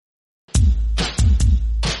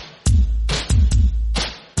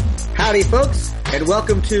Howdy, folks, and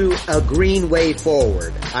welcome to A Green Way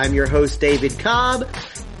Forward. I'm your host, David Cobb.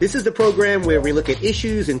 This is the program where we look at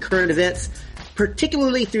issues and current events,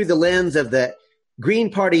 particularly through the lens of the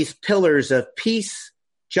Green Party's pillars of peace,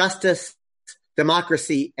 justice,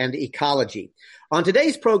 democracy, and ecology. On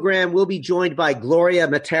today's program, we'll be joined by Gloria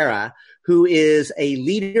Mattera, who is a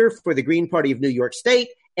leader for the Green Party of New York State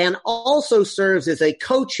and also serves as a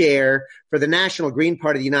co-chair for the National Green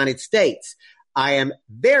Party of the United States. I am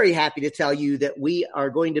very happy to tell you that we are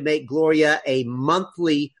going to make Gloria a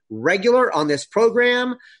monthly regular on this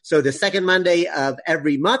program. So the second Monday of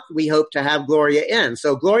every month, we hope to have Gloria in.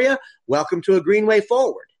 So Gloria, welcome to A Green Way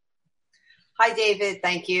Forward. Hi, David.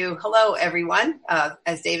 Thank you. Hello, everyone.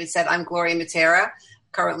 As David said, I'm Gloria Mattera,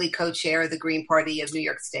 currently co-chair of the Green Party of New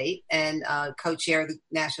York State and co-chair of the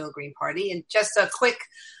National Green Party. And just a quick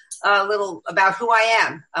little about who I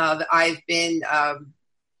am. I've been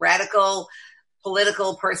radical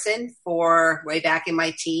political person for way back in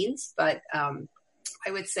my teens, but I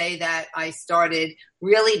would say that I started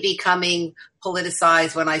really becoming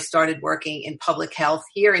politicized when I started working in public health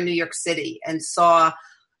here in New York City and saw,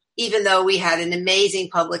 even though we had an amazing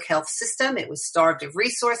public health system, it was starved of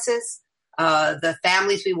resources. The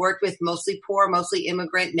families we worked with, mostly poor, mostly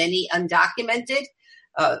immigrant, many undocumented,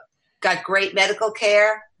 got great medical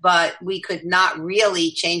care, but we could not really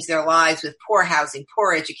change their lives with poor housing,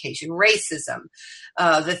 poor education, racism,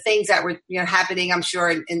 the things that were happening, I'm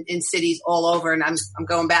sure, in cities all over. And I'm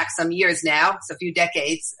going back some years now, it's a few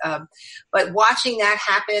decades. But watching that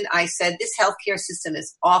happen, I said, this healthcare system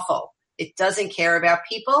is awful. It doesn't care about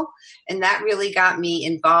people. And that really got me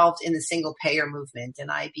involved in the single payer movement. And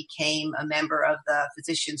I became a member of the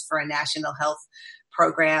Physicians for a National Health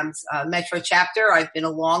Programs Metro chapter. I've been a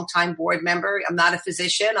longtime board member. I'm not a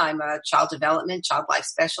physician. I'm a child development, child life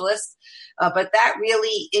specialist. But that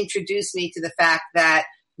really introduced me to the fact that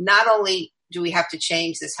not only do we have to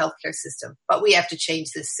change this healthcare system, but we have to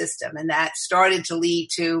change this system. And that started to lead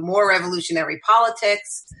to more revolutionary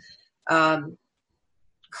politics,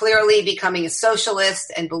 clearly becoming a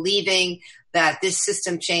socialist and believing that this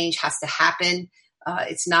system change has to happen.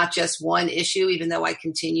 It's not just one issue, even though I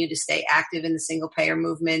continue to stay active in the single payer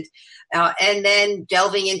movement. And then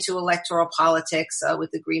delving into electoral politics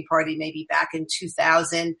with the Green Party, maybe back in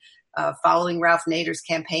 2000, following Ralph Nader's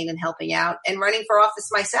campaign and helping out, and running for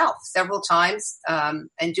office myself several times,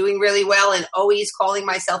 and doing really well, and always calling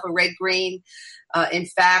myself a red-green. In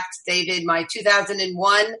fact, David, my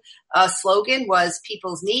 2001 slogan was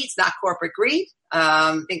people's needs, not corporate greed.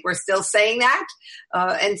 I think we're still saying that.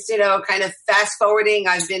 And, kind of fast forwarding,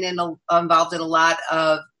 I've been involved in a lot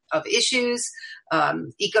of issues.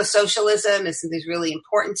 Eco-socialism is really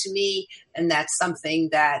important to me. And that's something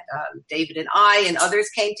that David and I and others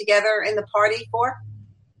came together in the party for.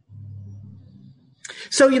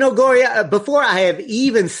 So, Gloria, before I have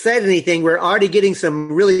even said anything, we're already getting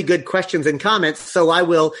some really good questions and comments. So I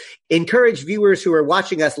will encourage viewers who are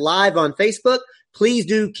watching us live on Facebook, please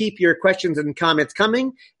do keep your questions and comments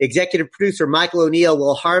coming. Executive producer Michael O'Neill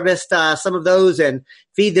will harvest some of those and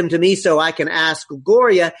feed them to me so I can ask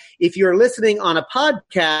Gloria. If you're listening on a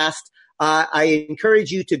podcast, I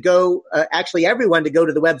encourage you to go, everyone to go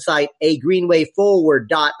to the website,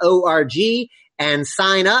 agreenwayforward.org and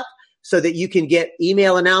sign up, so that you can get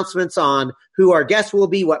email announcements on who our guests will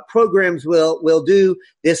be, what programs we'll do.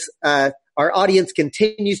 This, our audience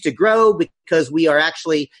continues to grow because we are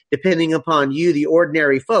actually depending upon you, the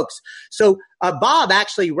ordinary folks. So, Bob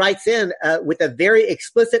actually writes in, with a very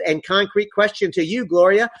explicit and concrete question to you,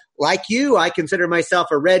 Gloria. Like you, I consider myself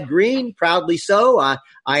a red-green, proudly so. I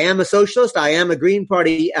am a socialist. I am a Green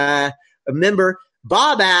Party, a member.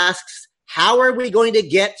 Bob asks, how are we going to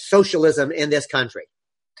get socialism in this country?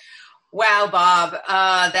 Wow, Bob,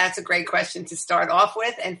 that's a great question to start off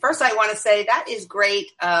with. And first I want to say that is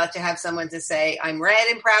great to have someone to say, I'm red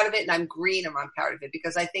and proud of it, and I'm green and I'm proud of it,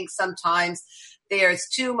 because I think sometimes there's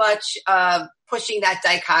too much pushing that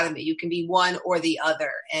dichotomy. You can be one or the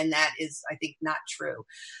other, and that is, I think, not true.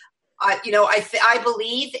 I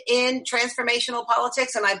believe in transformational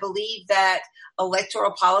politics, and I believe that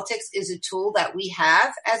electoral politics is a tool that we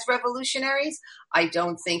have as revolutionaries. I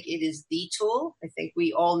don't think it is the tool. I think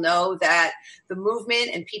we all know that the movement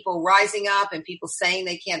and people rising up and people saying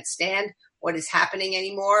they can't stand what is happening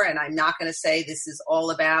anymore. And I'm not going to say this is all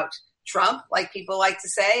about Trump, like people like to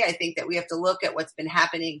say. I think that we have to look at what's been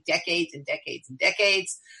happening decades and decades and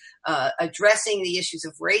decades. Addressing the issues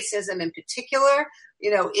of racism in particular,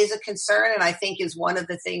 is a concern, and I think is one of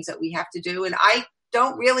the things that we have to do. And I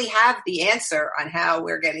don't really have the answer on how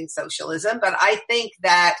we're getting socialism, but I think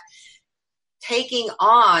that taking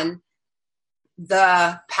on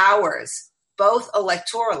the powers both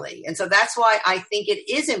electorally. And so that's why I think it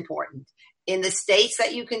is important in the states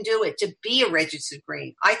that you can do it to be a registered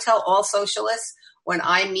Green. I tell all socialists when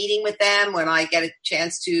I'm meeting with them, when I get a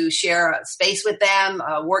chance to share a space with them,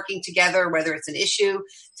 working together, whether it's an issue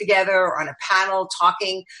together or on a panel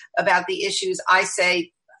talking about the issues, I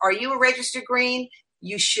say, are you a registered Green?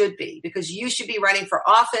 You should be, because you should be running for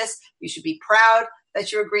office. You should be proud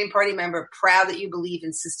that you're a Green Party member, proud that you believe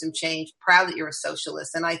in system change, proud that you're a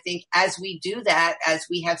socialist. And I think as we do that, as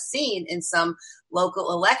we have seen in some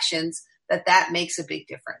local elections, that makes a big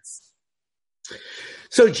difference.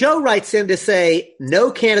 So Joe writes in to say, no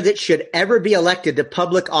candidate should ever be elected to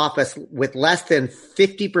public office with less than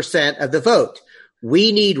 50% of the vote.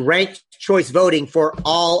 We need ranked choice voting for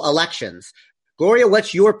all elections. Gloria,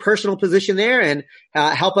 what's your personal position there? And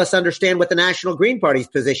help us understand what the National Green Party's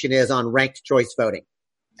position is on ranked choice voting.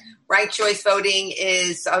 Ranked choice voting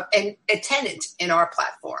is a tenet in our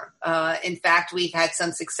platform. In fact, we've had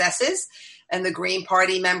some successes, and the Green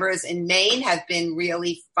Party members in Maine have been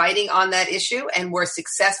really fighting on that issue, and were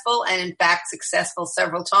successful, and in fact successful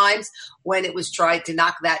several times when it was tried to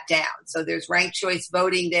knock that down. So there's ranked choice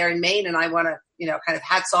voting there in Maine, and I want to, kind of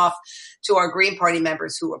hats off to our Green Party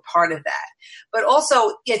members who were part of that. But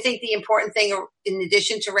also, I think the important thing, in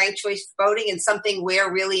addition to ranked choice voting, and something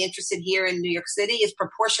we're really interested here in New York City, is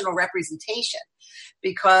proportional representation.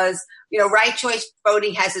 Because, ranked choice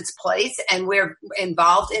voting has its place, and we're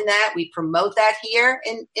involved in that. We promote that here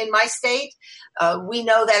in my state. We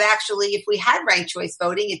know that actually if we had ranked choice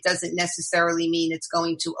voting, it doesn't necessarily mean it's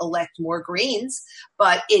going to elect more Greens,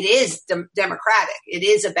 but it is democratic. It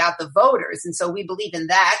is about the voters. And so we believe in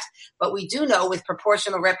that. But we do know with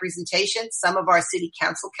proportional representation, some of our city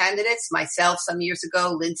council candidates, myself some years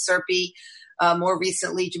ago, Lynn Serpy, more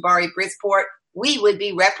recently, Jabari Bridgeport, we would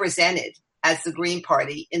be represented as the Green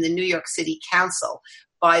Party in the New York City Council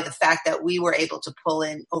by the fact that we were able to pull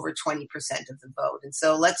in over 20% of the vote. And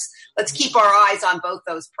so let's keep our eyes on both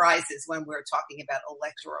those prizes when we're talking about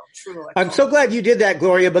true electoral. I'm so glad you did that,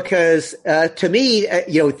 Gloria, because to me,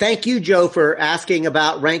 thank you, Joe, for asking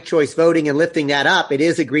about ranked choice voting and lifting that up. It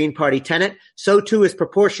is a Green Party tenet. So too is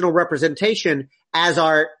proportional representation as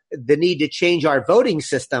the need to change our voting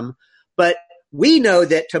system. But we know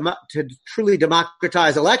that to truly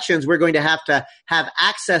democratize elections, we're going to have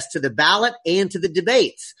access to the ballot and to the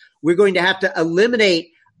debates. We're going to have to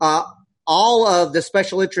eliminate all of the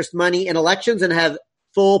special interest money in elections and have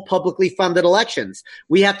full publicly funded elections.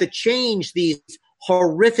 We have to change these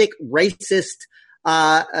horrific racist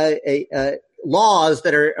laws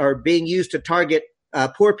that are being used to target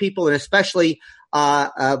poor people, and especially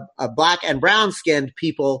black and brown-skinned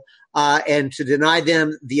people, and to deny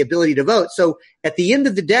them the ability to vote. So at the end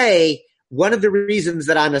of the day, one of the reasons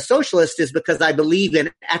that I'm a socialist is because I believe in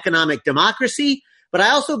economic democracy, but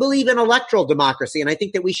I also believe in electoral democracy. And I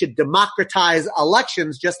think that we should democratize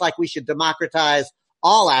elections just like we should democratize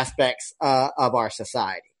all aspects of our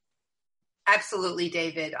society. Absolutely,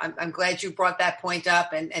 David. I'm glad you brought that point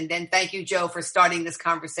up. And then thank you, Joe, for starting this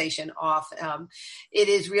conversation off. It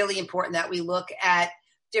is really important that we look at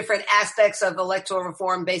different aspects of electoral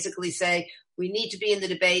reform, basically say we need to be in the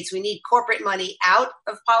debates. We need corporate money out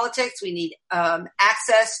of politics. We need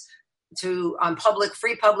access to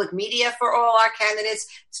free public media for all our candidates.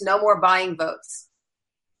 It's no more buying votes.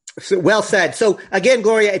 So, well said. So again,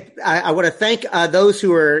 Gloria, I want to thank those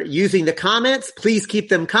who are using the comments. Please keep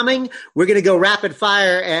them coming. We're going to go rapid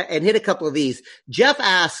fire and hit a couple of these. Jeff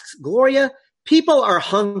asks, Gloria, people are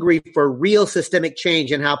hungry for real systemic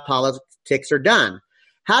change in how politics are done.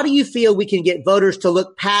 How do you feel we can get voters to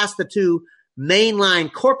look past the two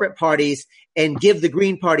mainline corporate parties and give the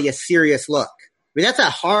Green Party a serious look? I mean, that's a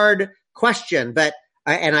hard question, but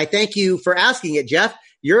and I thank you for asking it, Jeff.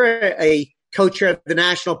 You're a co-chair of the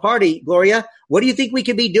National Party. Gloria, what do you think we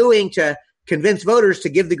could be doing to convince voters to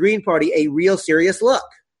give the Green Party a real serious look?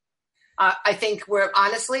 I think we're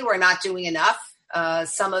not doing enough.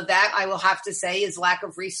 Some of that, I will have to say, is lack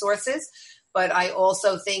of resources, but I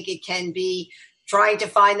also think it can be trying to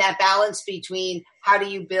find that balance between how do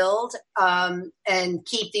you build and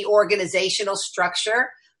keep the organizational structure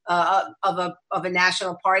of a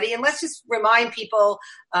national party. And let's just remind people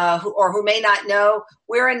who may not know,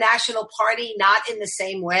 we're a national party, not in the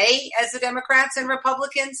same way as the Democrats and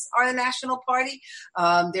Republicans are the national party.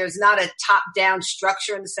 There's not a top-down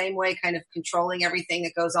structure in the same way, kind of controlling everything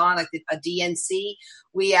that goes on, like a DNC.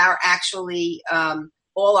 We are actually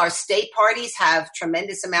all our state parties have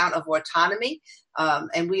tremendous amount of autonomy.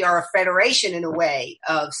 And we are a federation in a way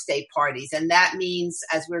of state parties. And that means,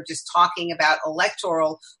 as we're just talking about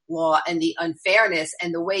electoral law and the unfairness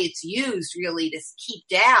and the way it's used really to keep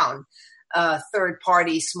down third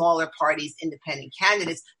parties, smaller parties, independent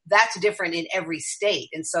candidates. That's different in every state.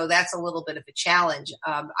 And so that's a little bit of a challenge.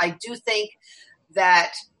 I do think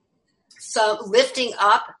that lifting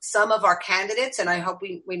up some of our candidates, and I hope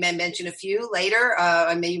we may mention a few later.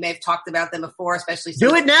 You may have talked about them before, especially.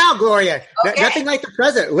 Do it now, Gloria. Okay. Nothing like the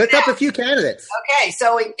president. Lift up a few candidates. Okay,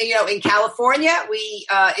 so in California, we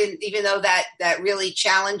even though that really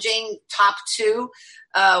challenging top two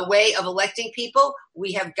way of electing people,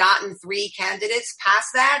 we have gotten 3 candidates past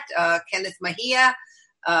that: Kenneth Mejia,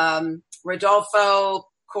 Rodolfo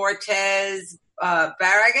Cortez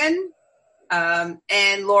Barragan,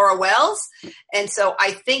 and Laura Wells. And so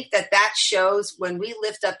I think that shows when we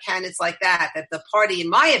lift up candidates like that the party, in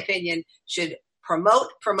my opinion, should promote,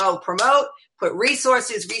 put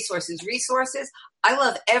resources. I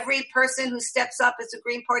love every person who steps up as a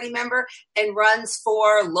Green Party member and runs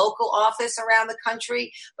for local office around the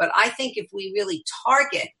country. But I think if we really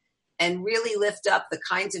target and really lift up the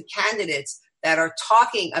kinds of candidates that are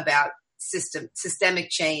talking about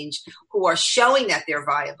systemic change, who are showing that they're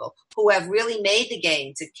viable, who have really made the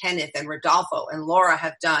gains that Kenneth and Rodolfo and Laura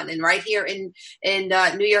have done. And right here in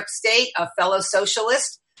New York State, a fellow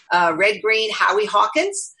socialist, Red Green Howie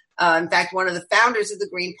Hawkins, in fact, one of the founders of the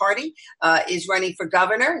Green Party, is running for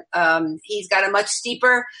governor. He's got a much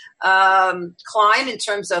steeper climb in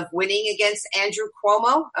terms of winning against Andrew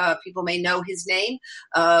Cuomo. People may know his name,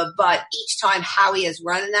 but each time Howie has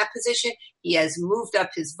run in that position, he has moved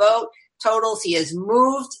up his vote totals. He has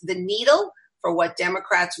moved the needle for what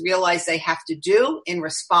Democrats realize they have to do in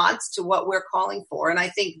response to what we're calling for. And I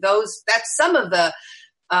think that's some of the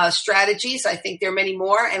strategies. I think there are many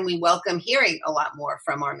more, and we welcome hearing a lot more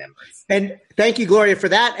from our members. And thank you, Gloria, for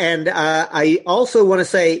that. And I also want to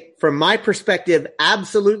say, from my perspective,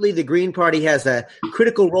 absolutely the Green Party has a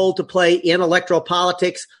critical role to play in electoral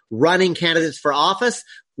politics, running candidates for office.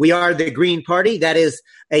 We are the Green Party. That is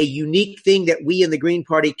a unique thing that we in the Green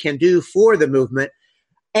Party can do for the movement.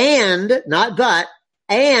 And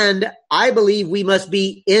I believe we must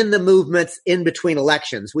be in the movements in between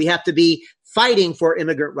elections. We have to be fighting for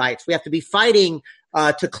immigrant rights. We have to be fighting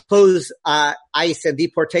to close ICE and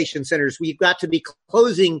deportation centers. We've got to be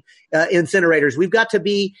closing incinerators. We've got to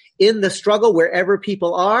be in the struggle wherever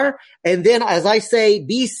people are. And then, as I say,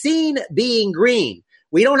 be seen being green.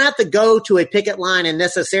 We don't have to go to a picket line and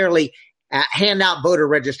necessarily hand out voter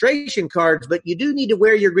registration cards, but you do need to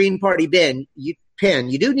wear your Green Party pin. You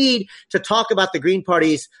do need to talk about the Green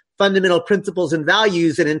Party's fundamental principles and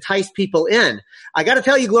values and entice people in. I got to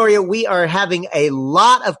tell you, Gloria, we are having a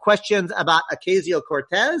lot of questions about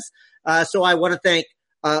Ocasio-Cortez. So I want to thank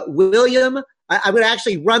William. I would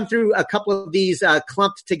actually run through a couple of these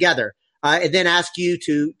clumped together and then ask you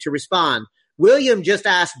to respond. William just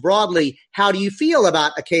asked broadly, how do you feel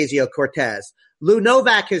about Ocasio-Cortez? Lou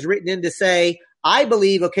Novak has written in to say, I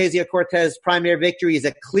believe Ocasio-Cortez's primary victory is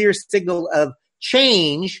a clear signal of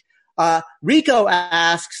change. Rico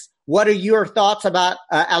asks, what are your thoughts about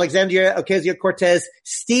Alexandria Ocasio-Cortez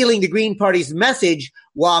stealing the Green Party's message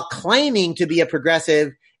while claiming to be a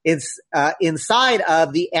progressive inside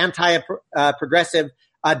of the anti-progressive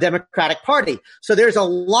Democratic Party? So there's a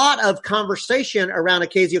lot of conversation around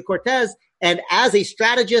Ocasio-Cortez. And as a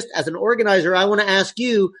strategist, as an organizer, I want to ask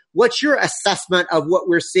you, what's your assessment of what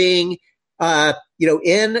we're seeing,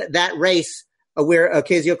 in that race where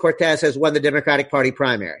Ocasio-Cortez has won the Democratic Party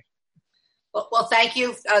primary? Well, thank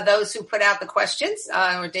you, those who put out the questions,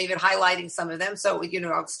 or David highlighting some of them. So,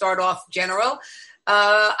 I'll start off general.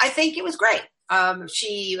 I think it was great.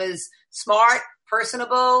 She was smart,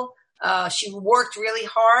 personable. She worked really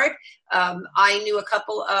hard. I knew a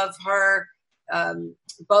couple of her,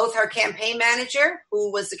 both her campaign manager,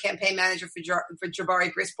 who was the campaign manager for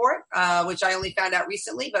Jabari Brisport, which I only found out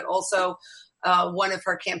recently, but also one of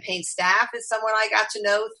her campaign staff is someone I got to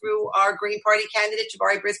know through our Green Party candidate,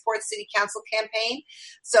 Jabari Brisport's city council campaign.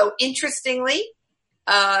 So interestingly,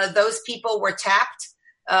 those people were tapped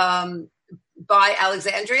by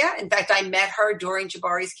Alexandria. In fact, I met her during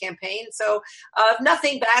Jabari's campaign. So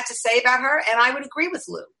nothing bad to say about her. And I would agree with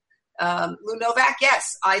Lou. Lou Novak,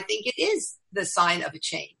 yes, I think it is the sign of a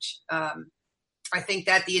change. I think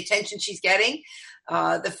that the attention she's getting,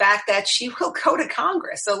 the fact that she will go to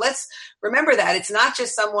Congress. So let's remember that it's not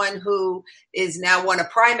just someone who is now won a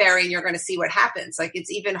primary and you're going to see what happens. Like,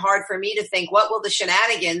 it's even hard for me to think, what will the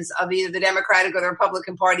shenanigans of either the Democratic or the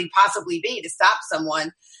Republican Party possibly be to stop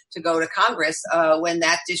someone to go to Congress when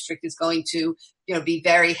that district is going to, be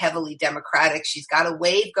very heavily Democratic. She's got a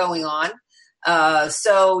wave going on.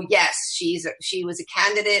 So yes, she was a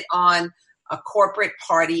candidate on a corporate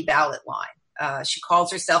party ballot line. She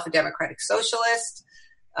calls herself a democratic socialist.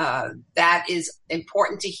 That is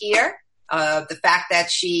important to hear. The fact that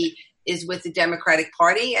she is with the Democratic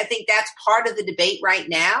Party, I think that's part of the debate right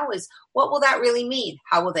now is what will that really mean?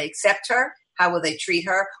 How will they accept her? How will they treat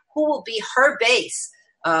her? Who will be her base?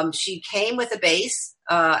 She came with a base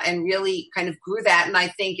and really kind of grew that. And I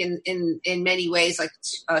think in many ways, like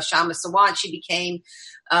Shama Sawant, she became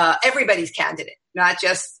everybody's candidate, not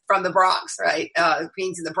just from the Bronx, right?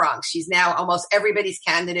 Queens in the Bronx. She's now almost everybody's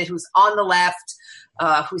candidate who's on the left,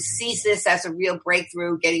 who sees this as a real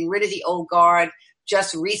breakthrough, getting rid of the old guard.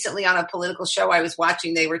 Just recently on a political show I was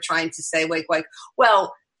watching, they were trying to say,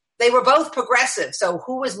 well, they were both progressive. So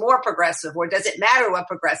who was more progressive, or does it matter what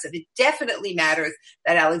progressive? It definitely matters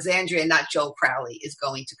that Alexandria, not Joe Crowley, is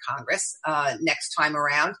going to Congress next time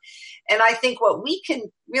around. And I think what we can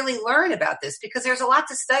really learn about this, because there's a lot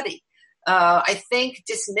to study. I think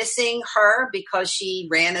dismissing her because she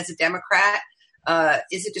ran as a Democrat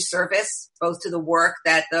is a disservice, both to the work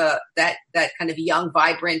that that kind of young,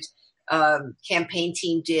 vibrant campaign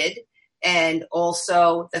team did, and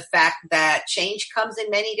also the fact that change comes in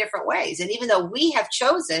many different ways. And even though we have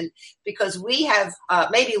chosen, because we have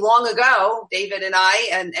maybe long ago, David and I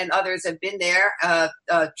and others have been there,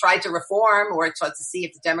 tried to reform or tried to see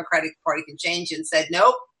if the Democratic Party can change, and said,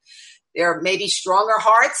 nope, there may be stronger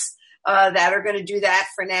hearts that are going to do that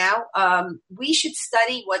for now. We should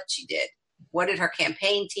study what she did. What did her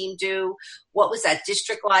campaign team do? What was that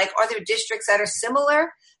district like? Are there districts that are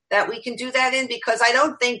similar that we can do that in? Because I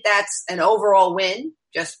don't think that's an overall win,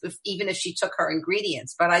 even if she took her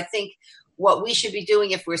ingredients. But I think what we should be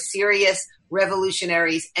doing, if we're serious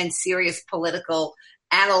revolutionaries and serious political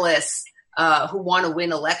analysts who want to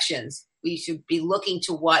win elections, we should be looking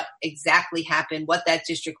to what exactly happened, what that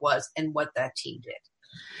district was, and what that team did.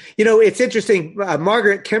 You know, it's interesting.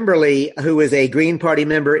 Margaret Kimberly, who is a Green Party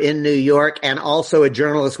member in New York and also a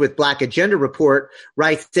journalist with Black Agenda Report,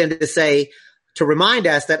 writes in to say, to remind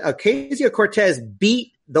us that Ocasio-Cortez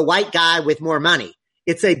beat the white guy with more money.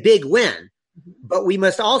 It's a big win, but we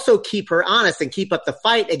must also keep her honest and keep up the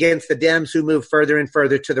fight against the Dems who move further and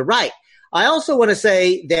further to the right. I also want to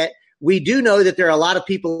say that we do know that there are a lot of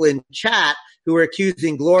people in chat who are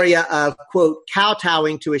accusing Gloria of, quote,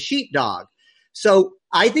 kowtowing to a sheepdog. So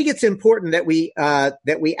I think it's important that we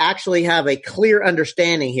actually have a clear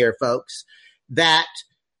understanding here, folks, that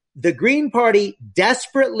the Green Party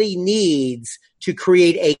desperately needs to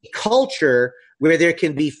create a culture where there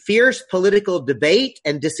can be fierce political debate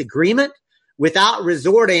and disagreement without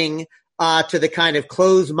resorting to the kind of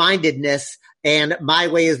closed-mindedness and my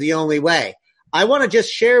way is the only way. I want to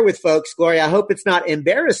just share with folks, Gloria, I hope it's not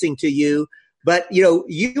embarrassing to you, but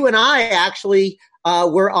you and I actually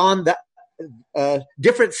were on the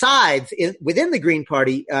different sides within the Green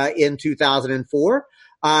Party in 2004.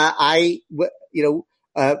 I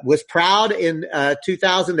was proud in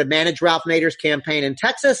 2000 to manage Ralph Nader's campaign in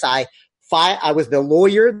Texas. I was the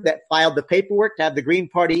lawyer that filed the paperwork to have the Green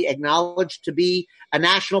Party acknowledged to be a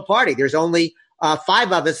national party. There's only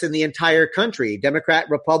 5 of us in the entire country: Democrat,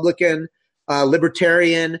 Republican,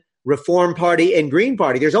 Libertarian, Reform Party, and Green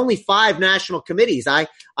Party. There's only 5 national committees. I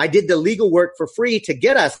did the legal work for free to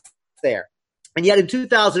get us there. And yet in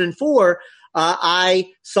 2004, I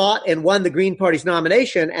sought and won the Green Party's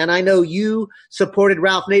nomination. And I know you supported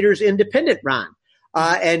Ralph Nader's independent run.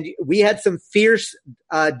 And we had some fierce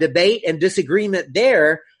debate and disagreement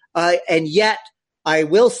there. And yet I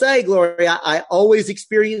will say, Gloria, I always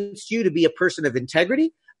experienced you to be a person of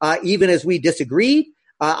integrity, even as we disagreed.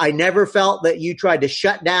 I never felt that you tried to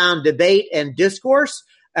shut down debate and discourse.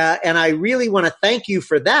 And I really want to thank you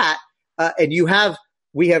for that. And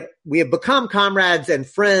we have become comrades and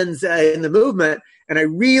friends in the movement. And I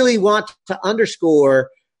really want to underscore,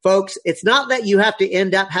 folks, it's not that you have to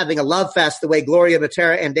end up having a love fest the way Gloria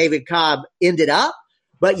Mattera and David Cobb ended up,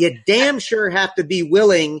 but you damn sure have to be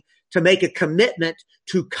willing to make a commitment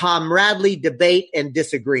to comradely debate and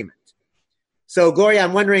disagreement. So, Gloria,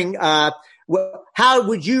 I'm wondering, how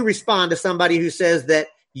would you respond to somebody who says that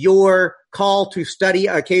your call to study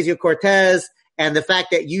Ocasio-Cortez and the fact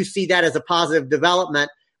that you see that as a positive development,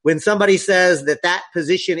 when somebody says that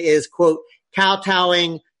position is, quote,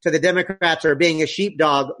 kowtowing to the Democrats or being a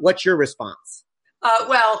sheepdog, what's your response?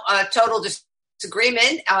 Total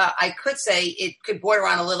disagreement. I could say it could border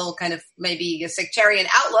on a little kind of maybe a sectarian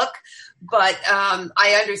outlook, but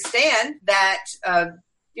I understand that,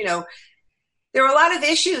 there were a lot of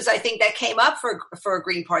issues, I think, that came up for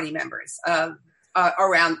Green Party members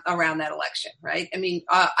around that election, right? I mean,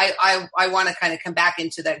 I want to kind of come back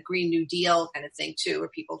into that Green New Deal kind of thing too, where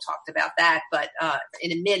people talked about that, but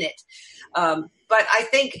in a minute. But I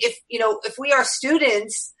think if we are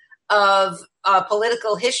students of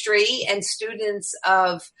political history and students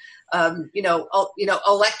of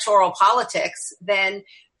electoral politics, then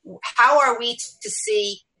how are we to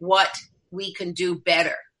see what we can do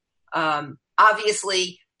better?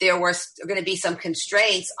 Obviously, there were going to be some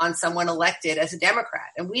constraints on someone elected as a Democrat,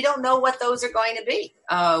 and we don't know what those are going to be.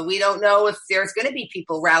 We don't know if there's going to be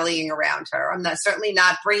people rallying around her. I'm certainly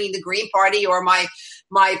not bringing the Green Party or my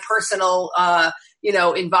personal,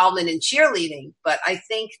 involvement in cheerleading, but I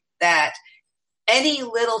think that any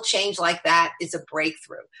little change like that is a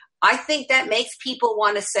breakthrough. I think that makes people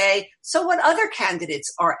want to say, so what other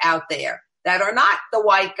candidates are out there that are not the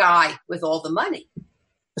white guy with all the money?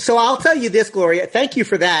 So I'll tell you this, Gloria. Thank you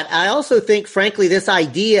for that. I also think, frankly, this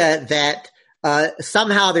idea that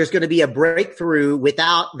somehow there's going to be a breakthrough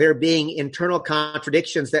without there being internal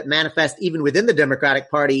contradictions that manifest even within the Democratic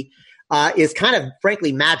Party is kind of,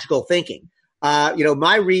 frankly, magical thinking.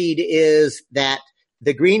 My read is that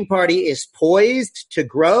the Green Party is poised to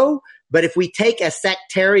grow, but if we take a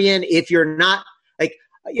sectarian, if you're not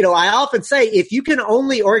I often say if you can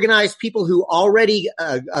only organize people who already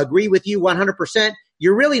agree with you 100%,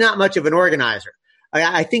 you're really not much of an organizer.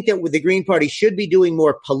 I think that the Green Party should be doing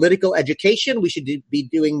more political education. We should be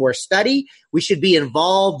doing more study. We should be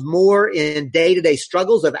involved more in day-to-day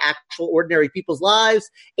struggles of actual ordinary people's lives.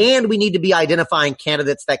 And we need to be identifying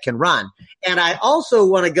candidates that can run. And I also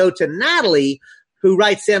want to go to Natalie, who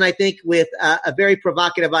writes in, I think, with a very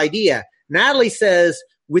provocative idea. Natalie says,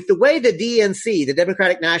 with the way the DNC, the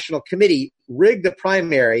Democratic National Committee, rigged the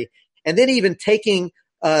primary, and then even taking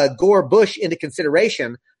Gore Bush into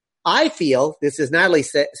consideration, I feel, this is Natalie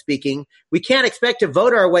speaking, we can't expect to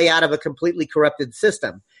vote our way out of a completely corrupted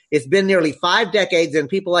system. It's been nearly 5 decades, and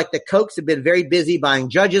people like the Kochs have been very busy buying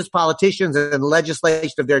judges, politicians, and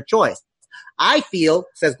legislation of their choice. I feel,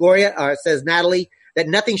 says Natalie, that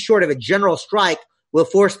nothing short of a general strike will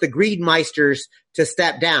force the Greedmeisters to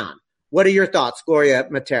step down. What are your thoughts, Gloria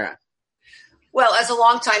Mattera? Well, as a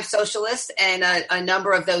longtime socialist and a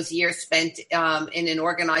number of those years spent in an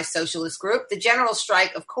organized socialist group, the general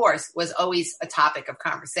strike, of course, was always a topic of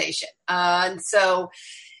conversation. And so,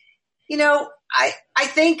 I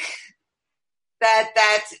think that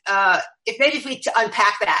if we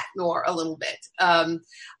unpack that more a little bit,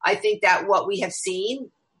 I think that what we have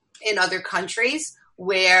seen in other countries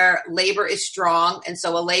where labor is strong, and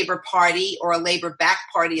so a labor party or a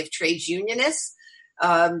labor-backed party of trades unionists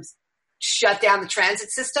shut down the transit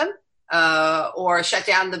system or shut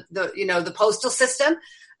down the postal system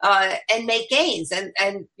and make gains. And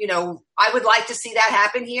I would like to see that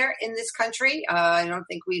happen here in this country. I don't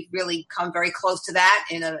think we've really come very close to that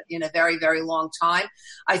in a very, very long time.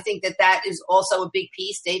 I think that is also a big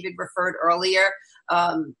piece. David referred earlier.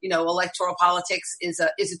 Electoral politics is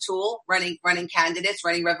a tool, running candidates,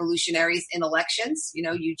 running revolutionaries in elections.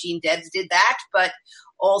 Eugene Debs did that, but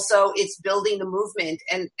also it's building the movement.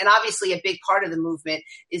 And obviously a big part of the movement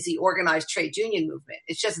is the organized trade union movement.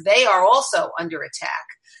 It's just they are also under attack.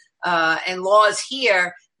 And laws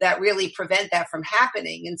here that really prevent that from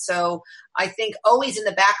happening. And so I think always in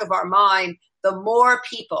the back of our mind, the more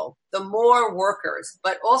people, the more workers,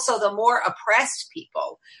 but also the more oppressed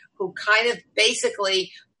people who kind of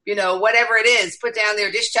basically, whatever it is, put down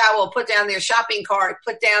their dish towel, put down their shopping cart,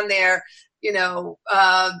 put down their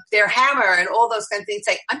hammer and all those kind of things,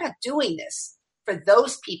 say, I'm not doing this for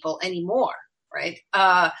those people anymore, right?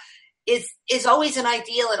 Is always an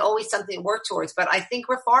ideal and always something to work towards. But I think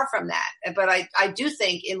we're far from that. But I do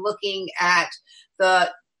think in looking at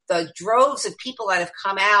the droves of people that have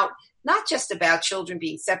come out, not just about children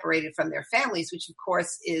being separated from their families, which of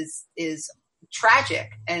course is tragic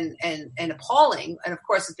and appalling, and of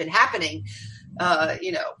course has been happening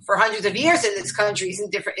for hundreds of years in this country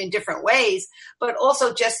in different ways, but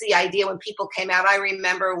also just the idea when people came out. I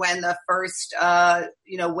remember when the first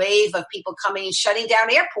wave of people coming and shutting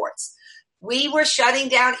down airports. We were shutting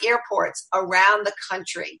down airports around the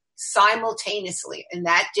country simultaneously in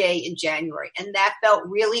that day in January, and that felt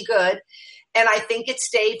really good. And I think it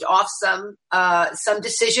staved off some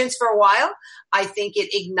decisions for a while. I think it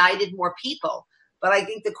ignited more people. But I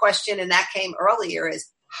think the question, and that came earlier, is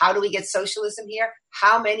how do we get socialism here?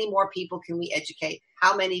 How many more people can we educate?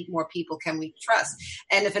 How many more people can we trust?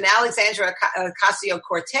 And if an Alexandria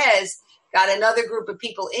Ocasio-Cortez got another group of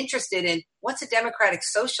people interested in what's a democratic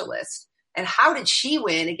socialist and how did she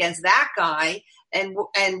win against that guy? And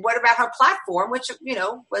what about her platform, which,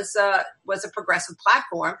 was a progressive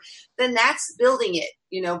platform, then that's building it,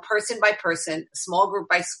 person by person, small group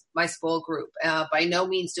by small group. By no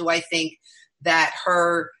means do I think that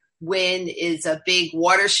her win is a big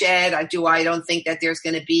watershed. I don't think that there's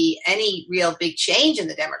going to be any real big change in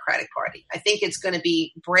the Democratic Party. I think it's going to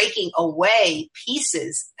be breaking away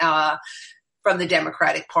pieces from the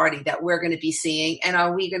Democratic Party that we're going to be seeing. And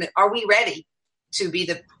are we ready to be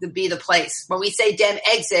the place? When we say Dem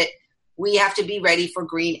exit, we have to be ready for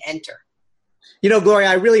Green enter. Gloria,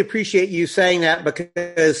 I really appreciate you saying that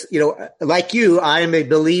because, like you, I am a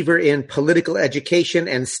believer in political education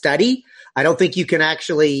and study. I don't think you can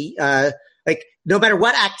actually, no matter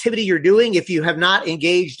what activity you're doing, if you have not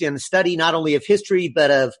engaged in study, not only of history,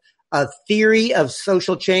 but of theory of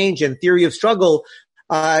social change and theory of struggle,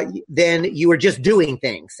 then you are just doing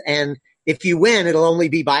things. And if you win, it'll only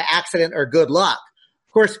be by accident or good luck.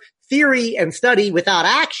 Of course, theory and study without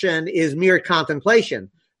action is mere contemplation.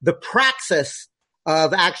 The praxis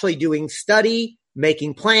of actually doing study,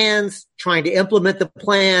 making plans, trying to implement the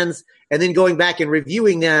plans, and then going back and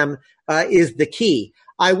reviewing them is the key.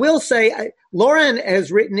 I will say, Lauren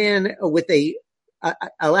has written in with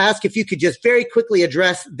I'll ask if you could just very quickly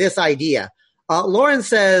address this idea. Lauren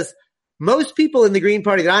says, most people in the Green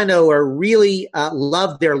Party that I know are really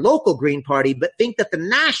love their local Green Party, but think that the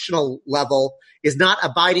national level is not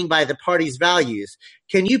abiding by the party's values.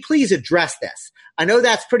 Can you please address this? I know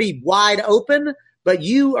that's pretty wide open, but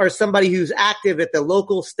you are somebody who's active at the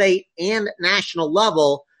local, state, and national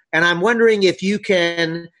level, and I'm wondering if you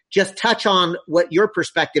can just touch on what your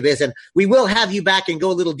perspective is. And we will have you back and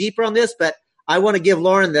go a little deeper on this, but I want to give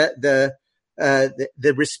Lauren the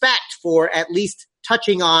respect for at least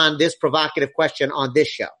touching on this provocative question on this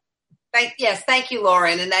show. Thank you,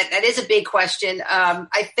 Lauren. And that is a big question.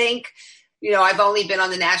 I think, I've only been on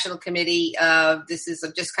the national committee. This is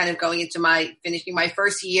just kind of going into finishing my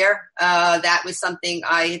first year. That was something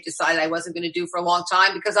I had decided I wasn't going to do for a long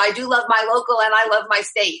time because I do love my local and I love my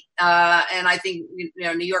state. And I think,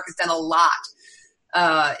 New York has done a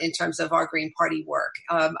lot in terms of our Green Party work.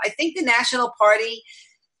 I think the national party,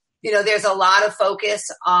 there's a lot of focus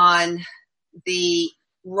on the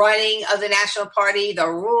running of the national party, the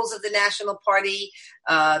rules of the national party,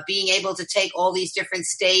 being able to take all these different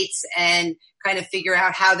states and kind of figure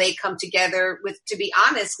out how they come together with, to be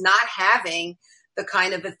honest, not having the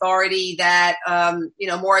kind of authority that,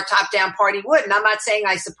 more a top-down party would. And I'm not saying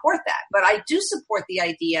I support that, but I do support the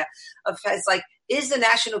idea of is the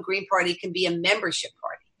National Green Party can be a membership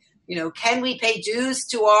party? Can we pay dues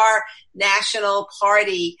to our national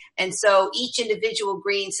party? And so each individual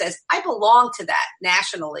Green says, I belong to that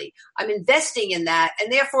nationally. I'm investing in that.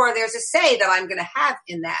 And therefore there's a say that I'm going to have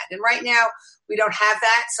in that. And right now we don't have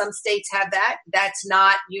that. Some states have that. That's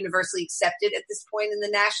not universally accepted at this point in the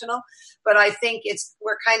national. But I think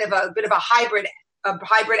we're kind of a bit of a hybrid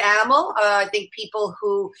animal. I think people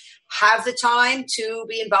who have the time to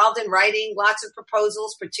be involved in writing lots of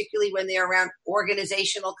proposals, particularly when they're around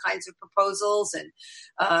organizational kinds of proposals and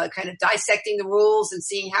kind of dissecting the rules and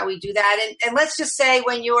seeing how we do that. And let's just say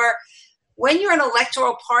when you're an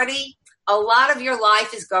electoral party, a lot of your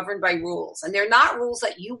life is governed by rules, and they're not rules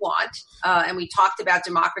that you want. And we talked about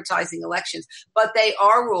democratizing elections, but they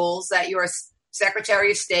are rules that your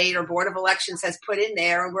Secretary of State or Board of Elections has put in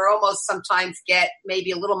there. And we're almost sometimes get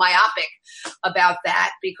maybe a little myopic about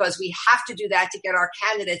that because we have to do that to get our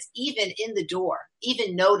candidates even in the door,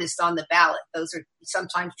 even noticed on the ballot. Those are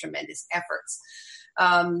sometimes tremendous efforts.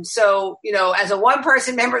 So, as a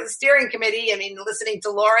one-person member of the steering committee, listening to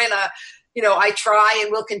Lauren, I try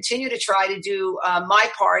and will continue to try to do my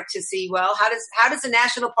part to see, well, how does the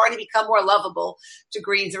national party become more lovable to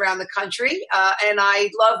Greens around the country? And I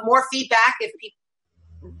love more feedback if people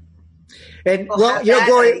Gloria,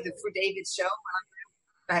 for David's show.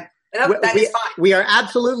 Go ahead. That is fine. We are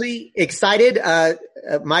absolutely excited.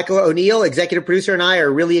 Michael O'Neill, executive producer, and I are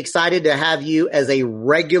really excited to have you as a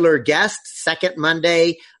regular guest, second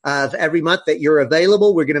Monday of every month that you're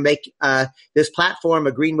available. We're going to make this platform,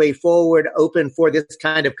 A Green Way Forward, open for this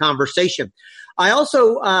kind of conversation. I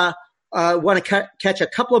also want to catch a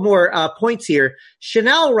couple of more points here.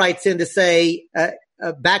 Chanel writes in to say,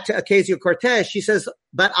 back to Ocasio-Cortez, she says,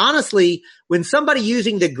 but honestly, when somebody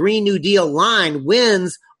using the Green New Deal line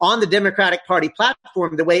wins on the Democratic Party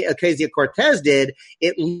platform the way Ocasio-Cortez did,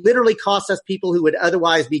 it literally costs us people who would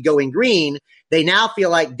otherwise be going green. They now feel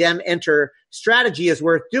like Dem enter strategy is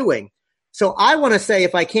worth doing. So I want to say,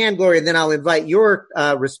 if I can, Gloria, and then I'll invite your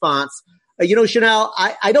response. Chanel,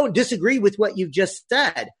 I don't disagree with what you've just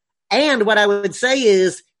said. And what I would say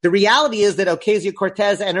is the reality is that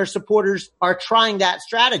Ocasio-Cortez and her supporters are trying that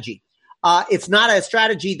strategy. It's not a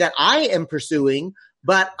strategy that I am pursuing,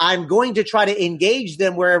 but I'm going to try to engage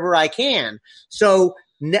them wherever I can. So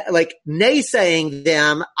naysaying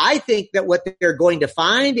them, I think that what they're going to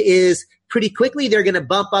find is pretty quickly they're going to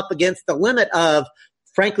bump up against the limit of,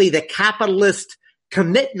 frankly, the capitalist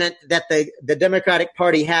commitment that the Democratic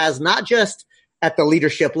Party has, not just at the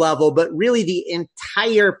leadership level, but really the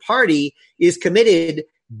entire party is committed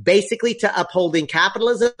basically to upholding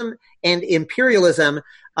capitalism and imperialism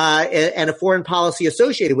and a foreign policy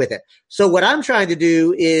associated with it. So what I'm trying to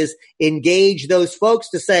do is engage those folks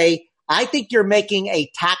to say, I think you're making a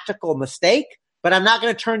tactical mistake, but I'm not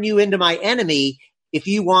going to turn you into my enemy if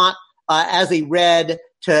you want, as a red,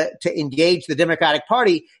 to engage the Democratic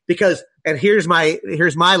Party. Because, and here's my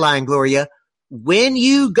line, Gloria, when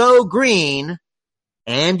you go green,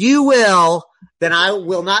 and you will, then I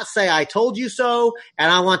will not say I told you so,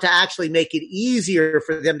 and I want to actually make it easier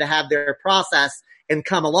for them to have their process and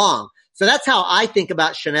come along. So that's how I think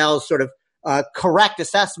about Chanel's sort of correct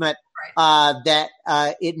assessment, that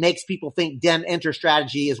it makes people think Dem enter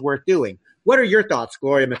strategy is worth doing. What are your thoughts,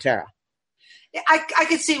 Gloria Mattera? Yeah, I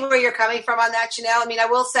could see where you're coming from on that, Chanel. I mean, I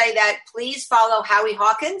will say that please follow Howie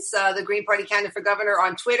Hawkins, the Green Party candidate for governor,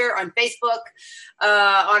 on Twitter, on Facebook,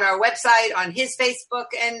 on our website, on his Facebook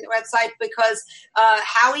and website, because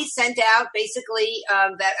Howie sent out basically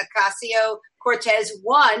that Ocasio-Cortez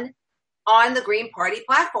won on the Green Party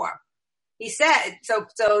platform. He said, so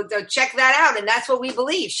check that out. And that's what we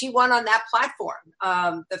believe. She won on that platform.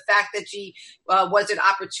 The fact that she wasn't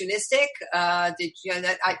opportunistic,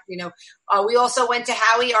 we also went to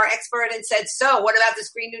Howie, our expert, and said, so what about this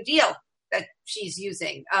Green New Deal that she's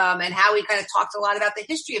using? And Howie kind of talked a lot about the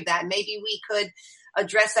history of that. Maybe we could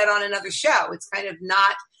address that on another show. It's kind of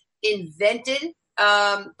not invented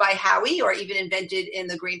by Howie or even invented in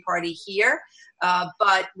the Green Party here.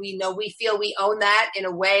 But we feel we own that in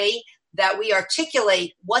a way that we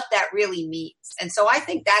articulate what that really means. And so I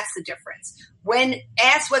think that's the difference. When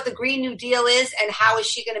asked what the Green New Deal is and how is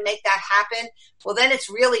she going to make that happen, well, then it's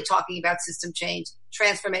really talking about system change,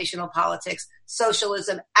 transformational politics,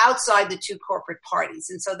 socialism outside the two corporate parties.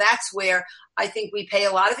 And so that's where I think we pay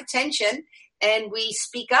a lot of attention and we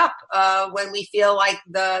speak up when we feel like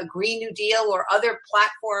the Green New Deal or other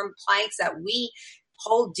platform planks that we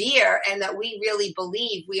hold dear and that we really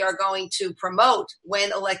believe we are going to promote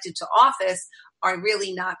when elected to office are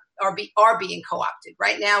really not, are being co-opted.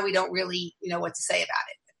 Right now, we don't really know what to say about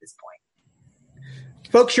it at this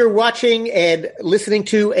point. Folks, you're watching and listening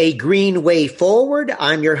to A Green Way Forward.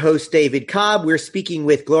 I'm your host, David Cobb. We're speaking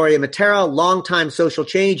with Gloria Mattera, longtime social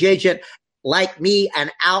change agent, like me, an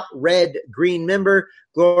out-red Green member.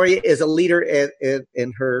 Gloria is a leader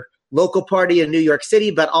in her local party in New York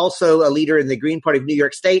City, but also a leader in the Green Party of New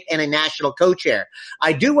York State and a national co-chair.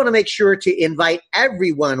 I do want to make sure to invite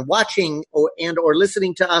everyone watching or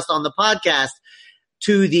listening to us on the podcast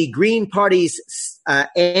to the Green Party's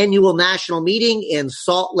annual national meeting in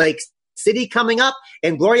Salt Lake City coming up.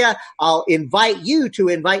 And Gloria, I'll invite you to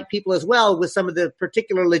invite people as well with some of the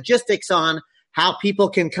particular logistics on how people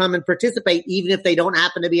can come and participate, even if they don't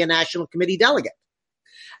happen to be a national committee delegate.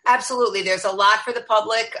 Absolutely. There's a lot for the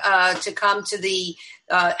public to come to the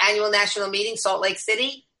annual national meeting, Salt Lake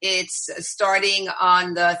City. It's starting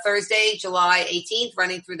on the Thursday, July 18th,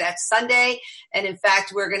 running through that Sunday. And in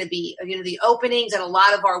fact, we're going to be, the openings and a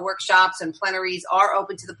lot of our workshops and plenaries are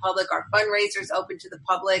open to the public. Our fundraisers open to the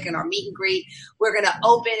public and our meet and greet. We're going to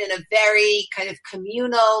open in a very kind of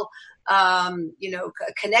communal,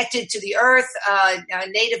 connected to the earth,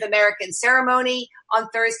 Native American ceremony on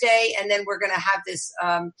Thursday. And then we're going to have this,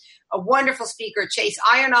 a wonderful speaker, Chase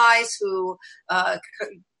Iron Eyes, who,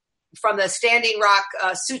 from the Standing Rock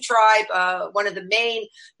Sioux Tribe, one of the main,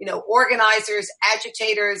 organizers,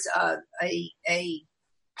 agitators, a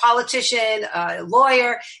politician, a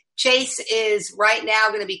lawyer. Chase is right now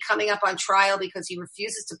going to be coming up on trial because he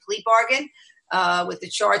refuses to plea bargain with the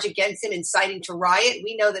charge against him inciting to riot.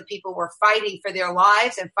 We know that people were fighting for their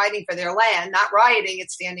lives and fighting for their land, not rioting at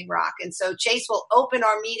Standing Rock. And so Chase will open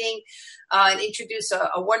our meeting and introduce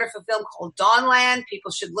a wonderful film called Dawnland.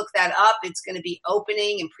 People should look that up. It's going to be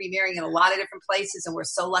opening and premiering in a lot of different places, and we're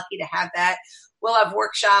so lucky to have that. We'll have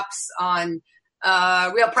workshops on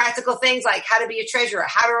real practical things like how to be a treasurer,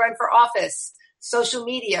 how to run for office, social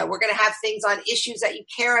media. We're going to have things on issues that you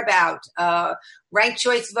care about, ranked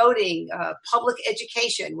choice voting, public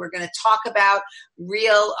education. We're going to talk about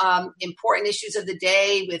real important issues of the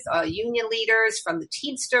day with union leaders from the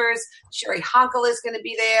Teamsters. Sherry Honkel is going to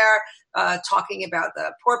be there talking about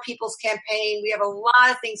the Poor People's Campaign. We have a lot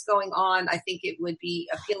of things going on. I think it would be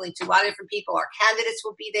appealing to a lot of different people. Our candidates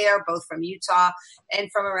will be there, both from Utah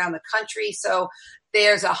and from around the country. So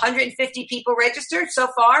there's 150 people registered so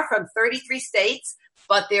far from 33 states,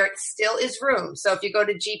 but there still is room. So if you go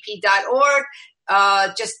to gp.org,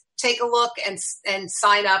 just take a look and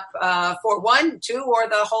sign up for 1, 2, or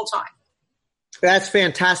the whole time. That's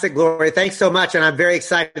fantastic, Gloria. Thanks so much. And I'm very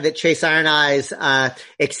excited that Chase Iron Eyes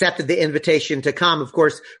accepted the invitation to come. Of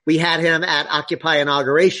course, we had him at Occupy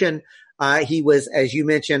Inauguration. He was, as you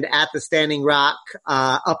mentioned, at the Standing Rock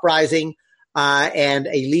uprising and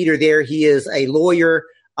a leader there. He is a lawyer,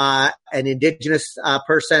 an indigenous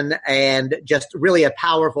person, and just really a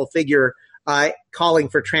powerful figure calling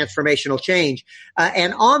for transformational change.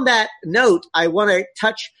 And on that note, I want to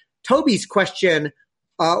touch Toby's question.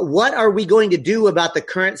 What are we going to do about the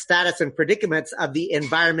current status and predicaments of the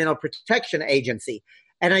Environmental Protection Agency?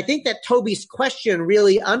 And I think that Toby's question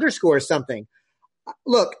really underscores something.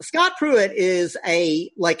 Look, Scott Pruitt is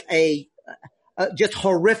just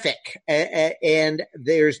horrific. And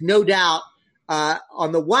there's no doubt,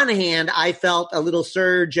 on the one hand, I felt a little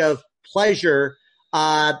surge of pleasure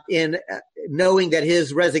in knowing that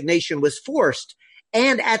his resignation was forced.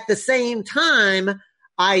 And at the same time,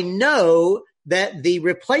 I know that the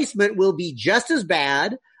replacement will be just as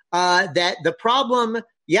bad, that the problem,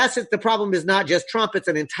 the problem is not just Trump, it's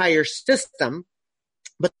an entire system,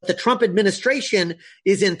 but the Trump administration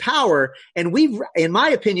is in power. And in my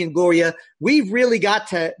opinion, Gloria, we've really got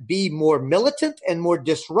to be more militant and more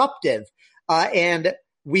disruptive. And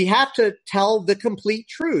we have to tell the complete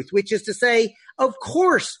truth, which is to say, of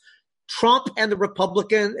course, Trump and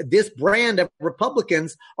this brand of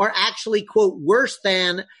Republicans are actually, quote, worse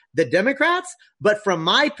than the Democrats. But from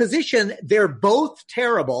my position, they're both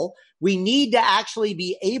terrible. We need to actually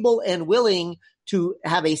be able and willing to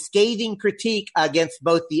have a scathing critique against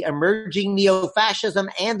both the emerging neo-fascism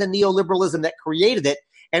and the neoliberalism that created it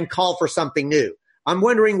and call for something new. I'm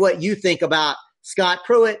wondering what you think about Scott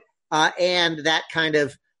Pruitt and that kind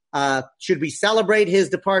of, should we celebrate his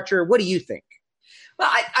departure? What do you think? Well,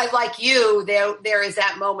 I like you, there is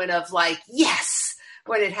that moment of like, yes,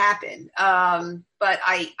 when it happened. But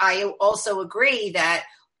I also agree that,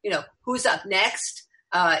 who's up next?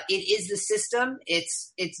 It is the system.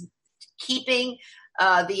 It's keeping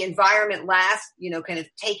the environment last, kind of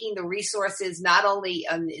taking the resources not only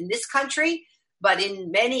in this country, but in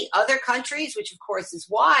many other countries, which of course is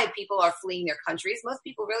why people are fleeing their countries. Most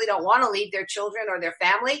people really don't want to leave their children or their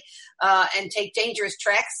family and take dangerous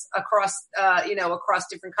treks across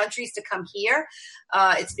different countries to come here.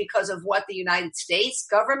 It's because of what the United States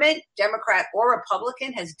government, Democrat or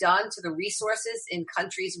Republican, has done to the resources in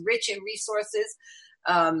countries rich in resources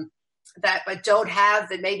that but don't have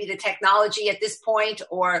maybe the technology at this point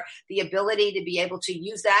or the ability to be able to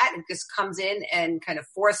use that. It just comes in and kind of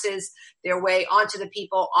forces their way onto the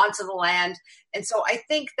people, onto the land. And so I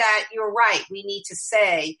think that you're right. We need to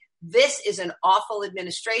say this is an awful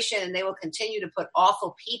administration and they will continue to put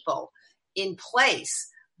awful people in place.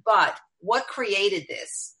 But what created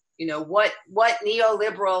this? What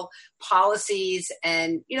neoliberal policies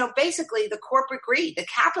and, basically the corporate greed, the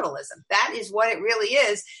capitalism, that is what it really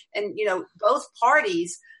is. And, both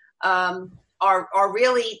parties are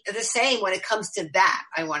really the same when it comes to that,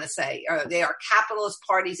 I want to say. They are capitalist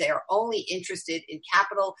parties. They are only interested in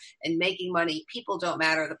capital and making money. People don't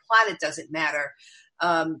matter. The planet doesn't matter.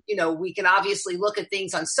 We can obviously look at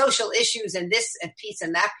things on social issues and this and piece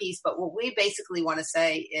and that piece. But what we basically want to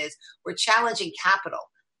say is we're challenging capital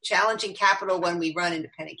when we run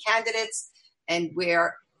independent candidates, and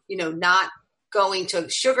we're, not going to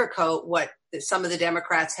sugarcoat what some of the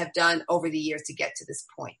Democrats have done over the years to get to this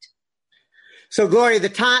point. So, Gloria,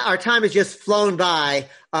 our time has just flown by.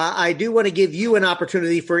 I do want to give you an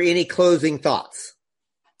opportunity for any closing thoughts.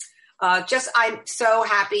 I'm so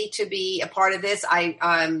happy to be a part of this.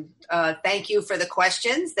 Thank you for the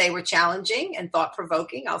questions. They were challenging and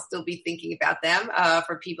thought-provoking. I'll still be thinking about them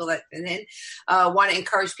for people that have been in. Want to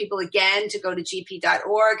encourage people again to go to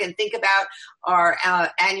gp.org and think about our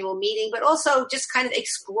annual meeting, but also just kind of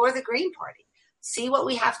explore the Green Party. See what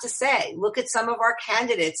we have to say. Look at some of our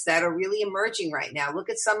candidates that are really emerging right now. Look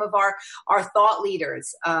at some of our thought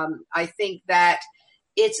leaders. I think that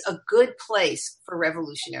it's a good place for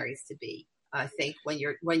revolutionaries to be. I think when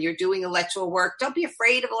you're doing electoral work, don't be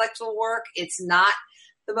afraid of electoral work. It's not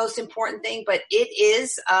the most important thing, but it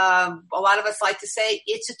is, a lot of us like to say,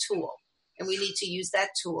 it's a tool, and we need to use that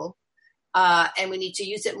tool. And we need to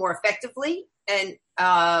use it more effectively and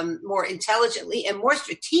more intelligently and more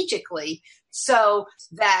strategically so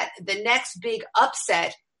that the next big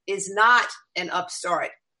upset is not an upstart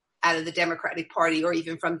out of the Democratic Party or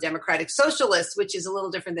even from Democratic Socialists, which is a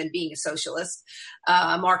little different than being a socialist,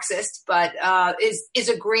 Marxist, but is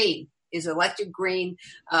elected green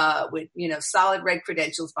with, solid red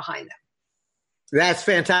credentials behind them. That's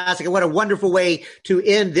fantastic. And what a wonderful way to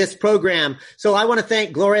end this program. So I want to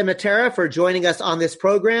thank Gloria Mattera for joining us on this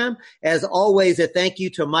program. As always, a thank you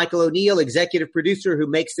to Michael O'Neill, executive producer, who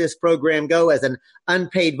makes this program go as an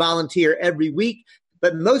unpaid volunteer every week.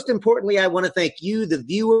 But most importantly, I want to thank you, the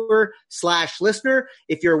viewer/listener.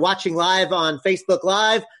 If you're watching live on Facebook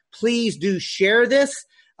Live, please do share this.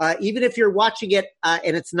 Even if you're watching it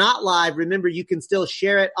and it's not live, remember you can still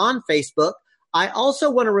share it on Facebook. I also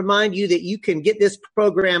want to remind you that you can get this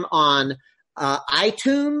program on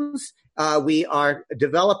iTunes. We are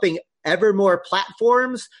developing ever more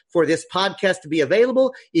platforms for this podcast to be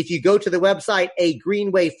available. If you go to the website,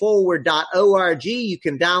 agreenwayforward.org, you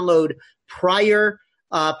can download prior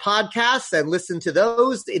podcasts and listen to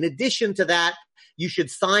those. In addition to that, you should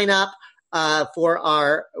sign up for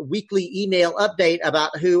our weekly email update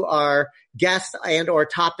about who our guests and or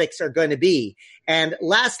topics are going to be. And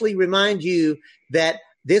lastly, remind you that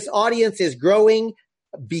this audience is growing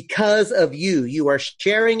because of you. You are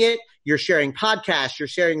sharing it. You're sharing podcasts. You're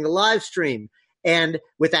sharing the live stream. And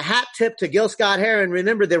with a hat tip to Gil Scott-Heron,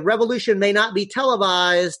 remember, the revolution may not be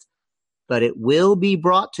televised, but it will be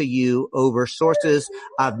brought to you over sources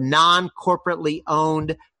of non-corporately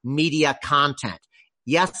owned media content.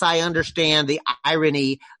 Yes, I understand the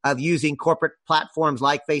irony of using corporate platforms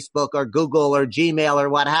like Facebook or Google or Gmail or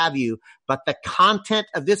what have you, but the content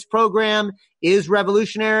of this program is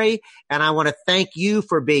revolutionary, and I want to thank you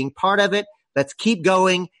for being part of it. Let's keep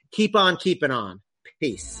going. Keep on keeping on.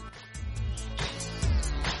 Peace.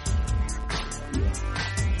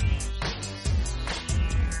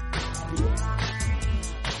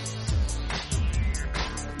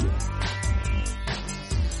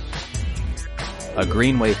 A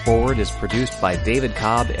Green Way Forward is produced by David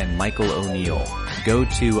Cobb and Michael O'Neill. Go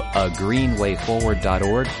to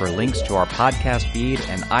agreenwayforward.org for links to our podcast feed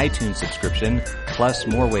and iTunes subscription, plus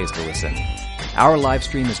more ways to listen. Our live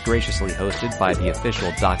stream is graciously hosted by the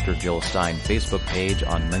official Dr. Jill Stein Facebook page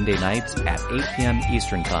on Monday nights at 8 p.m.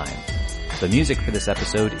 Eastern Time. The music for this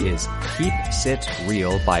episode is Keep Sit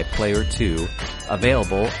Real by Player 2,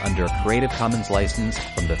 available under a Creative Commons license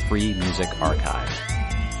from the Free Music Archive.